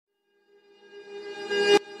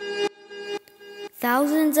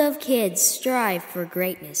Thousands of kids strive for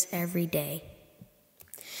greatness every day.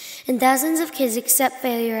 And thousands of kids accept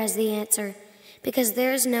failure as the answer because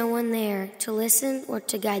there is no one there to listen or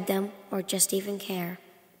to guide them or just even care.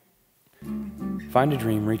 Find a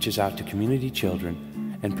Dream reaches out to community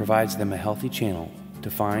children and provides them a healthy channel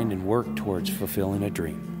to find and work towards fulfilling a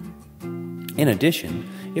dream. In addition,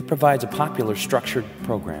 it provides a popular structured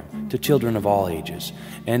program to children of all ages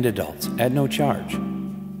and adults at no charge.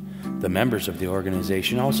 The members of the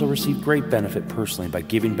organization also receive great benefit personally by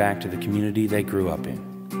giving back to the community they grew up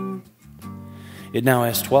in. It now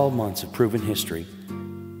has 12 months of proven history,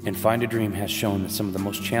 and Find a Dream has shown that some of the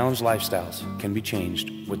most challenged lifestyles can be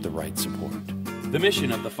changed with the right support. The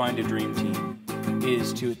mission of the Find a Dream team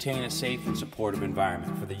is to attain a safe and supportive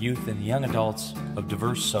environment for the youth and young adults of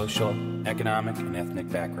diverse social, economic, and ethnic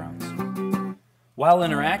backgrounds. While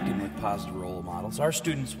interacting with positive role models, our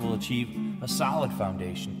students will achieve a solid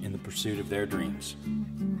foundation in the pursuit of their dreams.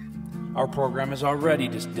 Our program has already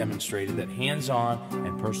demonstrated that hands-on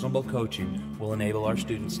and personable coaching will enable our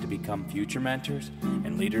students to become future mentors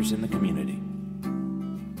and leaders in the community.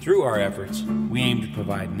 Through our efforts, we aim to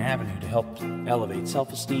provide an avenue to help elevate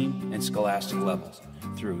self-esteem and scholastic levels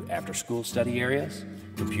through after-school study areas,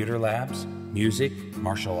 computer labs, music,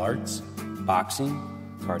 martial arts, boxing,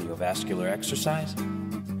 cardiovascular exercise,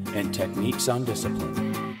 and techniques on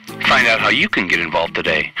discipline. Find out how you can get involved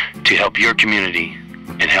today to help your community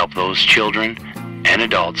and help those children and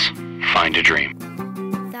adults find a dream.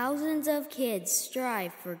 Thousands of kids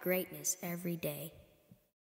strive for greatness every day.